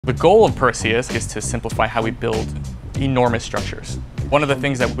The goal of Perseus is to simplify how we build enormous structures. One of the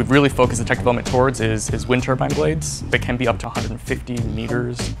things that we've really focused the tech development towards is wind turbine blades that can be up to 150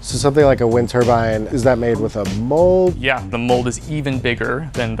 meters. So something like a wind turbine, is that made with a mold? Yeah, the mold is even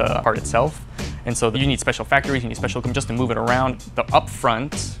bigger than the part itself. And so you need special factories, you need special equipment just to move it around. The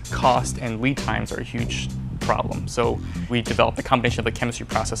upfront cost and lead times are a huge problem. So we developed a combination of the chemistry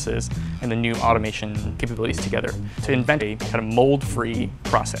processes and the new automation capabilities together to invent a kind of mold-free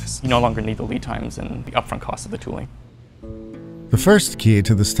process. You no longer need the lead times and the upfront cost of the tooling. The first key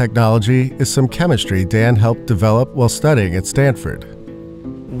to this technology is some chemistry Dan helped develop while studying at Stanford.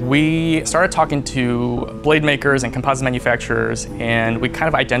 We started talking to blade makers and composite manufacturers, and we kind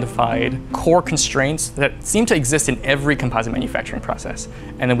of identified core constraints that seem to exist in every composite manufacturing process.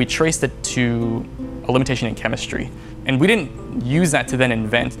 And then we traced it to a limitation in chemistry. And we didn't use that to then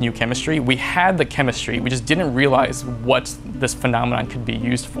invent new chemistry. We had the chemistry, we just didn't realize what this phenomenon could be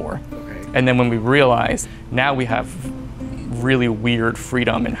used for. Okay. And then when we realized, now we have really weird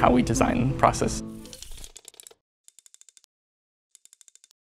freedom in how we design the process.